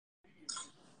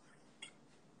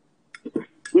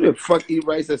Who the fuck eat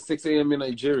rice at 6 a.m. in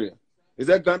Nigeria? Is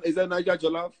that Niger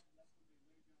Jollof?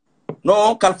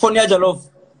 No, California Jollof.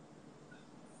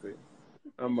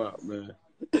 I'm out, man.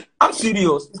 I'm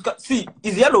serious. See,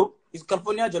 it's yellow. It's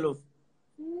California Jollof.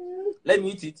 Let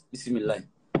me eat it. Bismillah.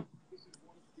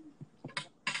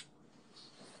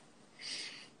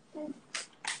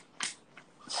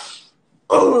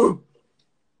 Oh.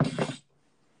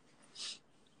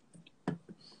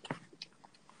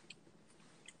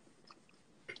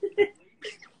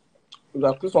 You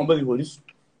have killed somebody for this.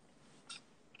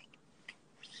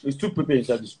 It's too prepared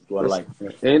inside this to life.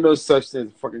 Ain't no such thing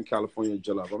as fucking California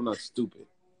Jollof. I'm not stupid.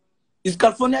 It's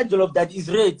California Jollof that is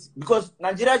red because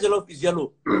Nigeria Jollof is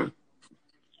yellow.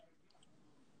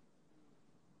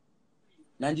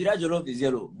 Nigeria Jollof is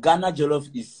yellow. Ghana Jollof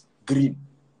is green.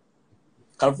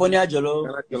 California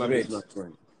Jollof is red. Not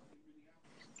green.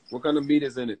 What kind of meat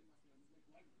is in it?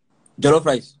 Jollof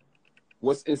rice.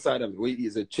 What's inside of it? Wait,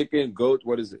 is it chicken, goat?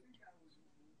 What is it?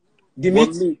 The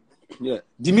meat. Yeah.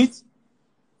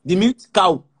 The meat,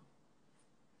 cow.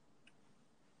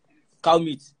 Cow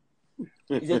meat.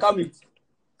 It's a cow meat.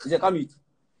 It's a cow meat.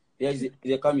 Yeah, it's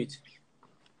a cow meat.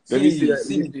 Let me see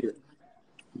that.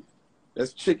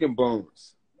 That's chicken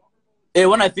bones. Hey,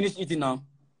 when I finish eating now,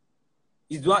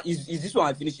 is this one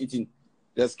I finish eating?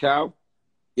 That's cow?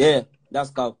 Yeah, that's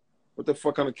cow. What the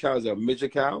fuck kind of cow is that?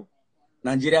 Midget cow?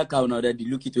 Nigeria cow now, Daddy.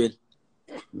 Look it well.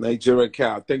 Nigeria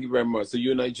cow. Thank you very much. So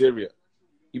you're in Nigeria.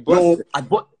 You bought No, it?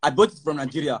 I bought it from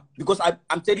Nigeria because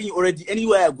I'm telling you already.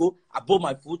 Anywhere I go, I bought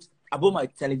my food, I bought my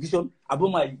television, I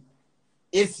bought my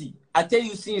AC. I tell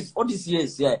you since all these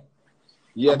years, yeah.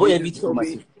 Yeah, I bought everything for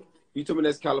myself. You told me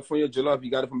that's California Jollof. You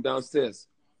got it from downstairs.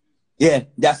 Yeah,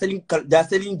 they are selling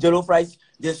jollof rice.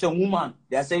 There's some woman.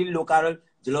 They are selling local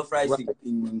jollof rice. Right.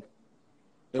 In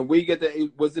And where you get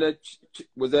that? Was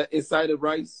that inside the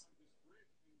rice?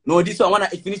 No, this one when I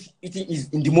finish eating is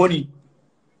in the morning.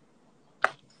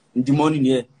 In the morning,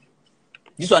 yeah.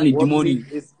 This one in the morning.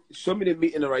 Show me the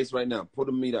meat in the rice right now. Pull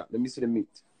the meat out. Let me see the meat.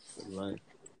 Right.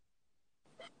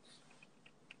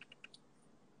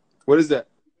 What is that?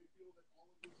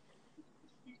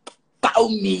 Cow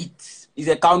meat. It's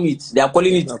a cow meat. They are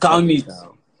calling it cow meat.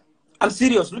 Cow. I'm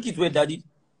serious. Look at it, Daddy.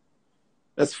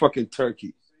 That's fucking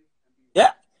turkey.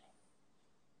 Yeah.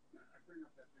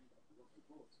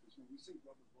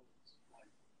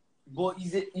 But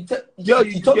you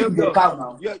talking to the cow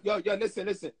now. Yo,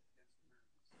 listen.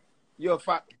 Yo,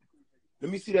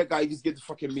 let me see that guy. You just get the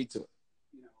fucking meat to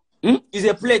it. It's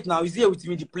a plate now. He's here with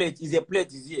me. The plate. It's a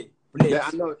plate. He's here. Plate. Yeah,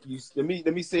 I know.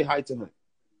 Let me say hi to him.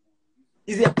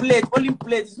 It's a plate. Only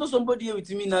plate. It's not somebody here with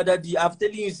me now, Daddy. I'm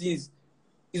telling you since.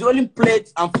 It's only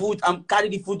plate and food. I'm carry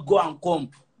the food, go and come.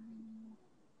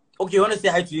 Okay, you want to say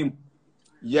hi to him?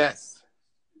 Yes.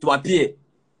 To appear?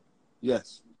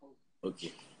 Yes.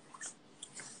 Okay.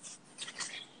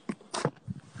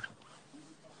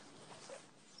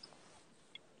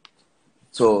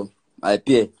 So, I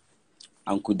appear.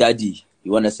 Uncle Daddy,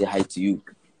 you want to say hi to you.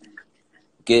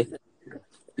 Okay?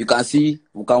 You can see,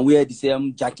 we can wear the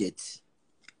same jacket.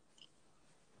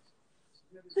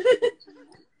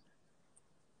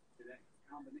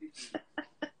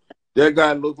 That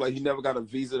guy looked like he never got a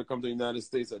visa to come to the United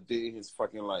States a day in his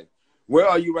fucking life. Where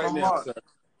are you right now, sir?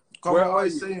 Where are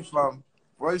you saying, fam?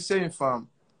 What are you saying, fam?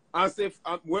 I said,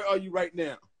 where are you right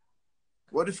now?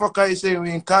 What the fuck are you saying?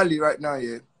 We're in Cali right now,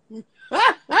 yeah?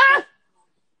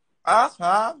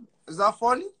 Huh? Is that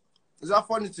funny? Is that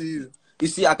funny to you? You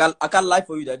see, I can't lie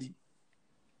for you, Daddy.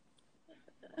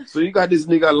 So you got this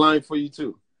nigga lying for you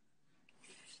too?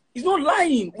 He's not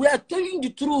lying. We are telling the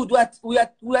truth. We are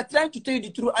trying to tell you the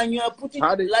truth, and you are putting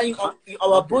lying on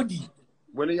our body.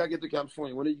 When did y'all get to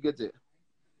California? When did you get there?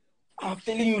 I'm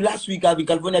telling you, last week I've been in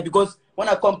California because when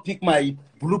I come pick my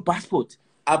blue passport,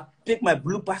 I picked my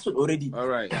blue passport already. All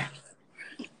right.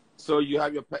 So you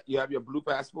have your blue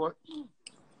passport?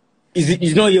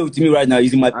 He's not here with me right now.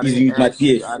 He's with my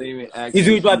peer. I didn't even ask. He's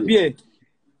with my peer.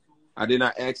 I did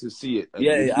not ask to see it.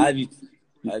 Yeah, I have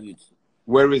it.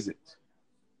 Where is it?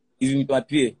 He's with my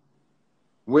peer.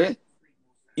 Where?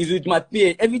 He's with my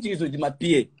peer. Everything is with my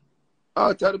peer.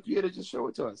 Oh, tell the peer to just show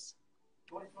it to us.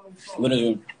 Let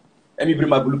me bring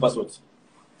my blue passport.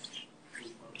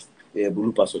 Yeah,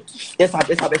 blue passport. Yes, sir.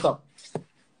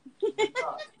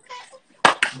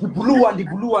 The blue one.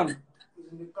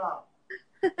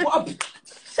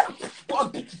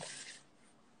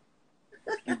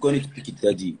 He's going to pick it,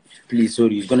 Daddy. Please,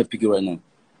 sorry. He's going to pick it right now. I'm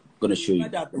going to show you.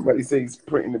 Somebody say he's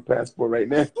printing the passport right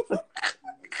now.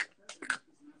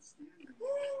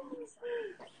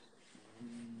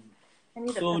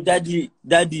 So, Daddy,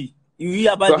 you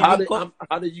hear about so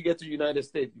how did you get to the United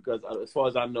States? Because as far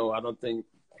as I know, I don't think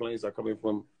planes are coming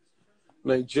from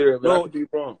Nigeria, but I No, could be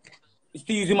wrong.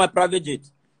 still using my private jet.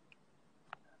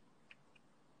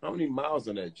 How many miles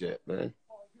on that jet, man?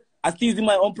 I still using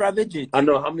my own private jet. I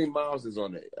know how many miles is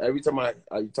on it. Every time I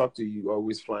talk to you, you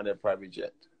always flying that private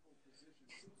jet.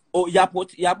 Oh,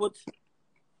 airport.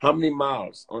 How many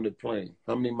miles on the plane?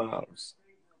 How many miles?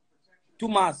 2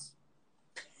 miles.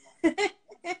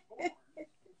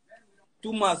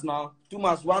 2 miles now. 2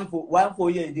 miles. One for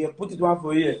here. They put it one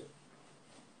for here.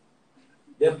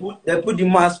 They put the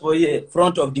mask for here,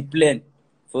 front of the plane,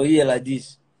 for here like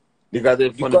this. You got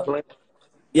it from the plane?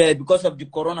 Yeah, because of the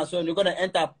corona. So you're gonna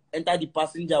enter the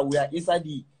passenger. We are inside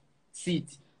the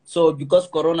seat. So because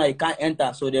corona, you can't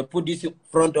enter. So they put this in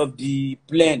front of the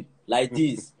plane like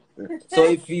this. So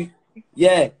if you,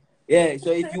 yeah.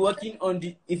 So if you're working on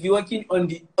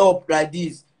the up like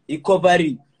this, it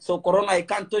covering. So corona, you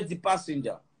can't touch the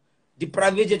passenger. The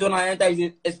private jet when I enter is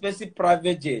an expensive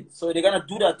private jet. So they're gonna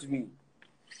do that to me.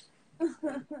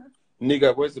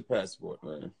 Nigga, where's the passport,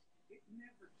 man?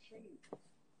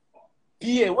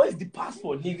 Yeah, where is the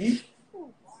passport, nigga?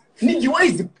 Nigga, where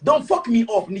is the... Don't fuck me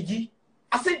up, nigga.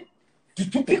 I said,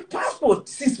 to pick passport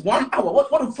since 1 hour. What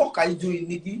the fuck are you doing,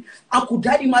 nigga? I could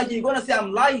die imagine you're gonna say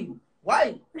I'm lying.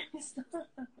 Why?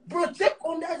 Bro, check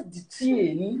under the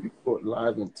chair, nigga.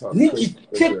 Live and talk. Nigga,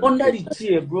 check under the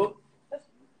chair, bro.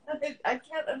 I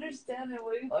can't understand it.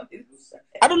 What do you want me to say?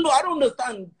 I don't know. I don't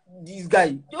understand this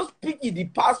guy. Just pick it, the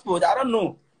passport. I don't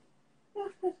know.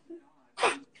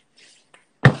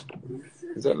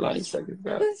 Is that line second?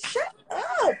 Shut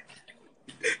up.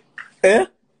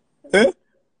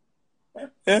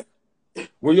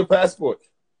 Where's your passport?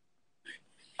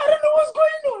 I don't know what's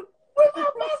going on. Where's my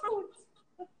passport?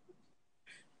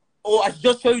 Oh, I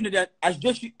just show you that. I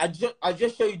just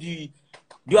show you the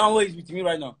one where is with me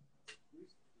right now.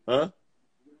 Huh?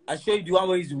 I show you the one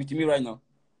where is with me right now.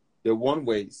 The one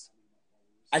ways.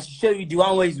 I should show you the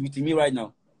one where is with me right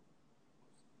now.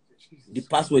 The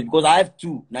passport, because I have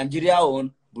two, Nigeria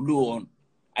on, blue on.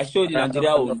 I show you the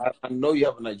Nigeria on. I know you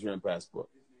have a Nigerian passport.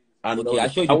 I know.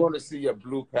 Okay, I want to see your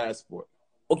blue passport.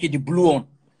 Okay, the blue one.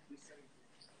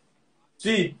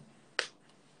 See.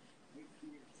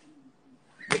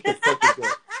 What the fuck is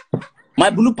that? My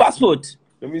blue passport.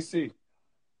 Let me see.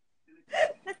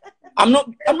 I'm not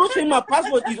saying my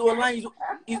passport is online.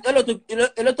 It's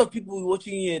a lot of people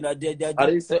watching here. I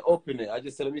didn't say open it. I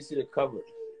just said let me see the cover.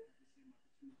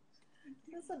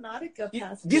 That's a Nautica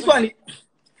passport. This one,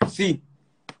 see,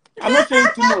 I'm not showing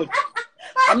too much.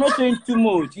 I'm not showing too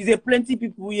much. There's plenty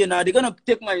people here now. They're gonna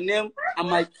take my name and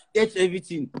my age,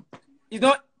 everything. It's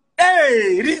not.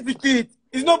 Hey, read the kid.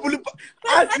 It's not blue.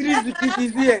 Ask read the kid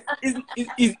is here.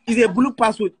 It's a blue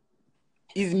passport.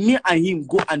 It's me and him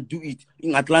go and do it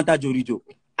in Atlanta, Georgia.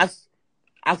 Ask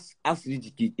read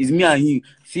the kid. It's me and him.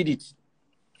 See it.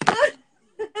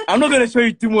 I'm not gonna show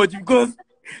you too much because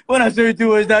when I show you too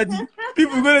much, daddy,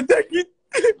 people are gonna take it.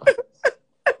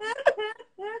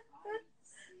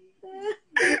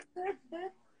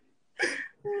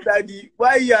 Daddy,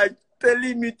 why you are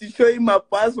telling me to show you my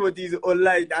passport is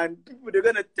online and people they're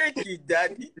gonna take it,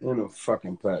 daddy? I want a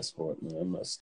fucking passport, man. I'm not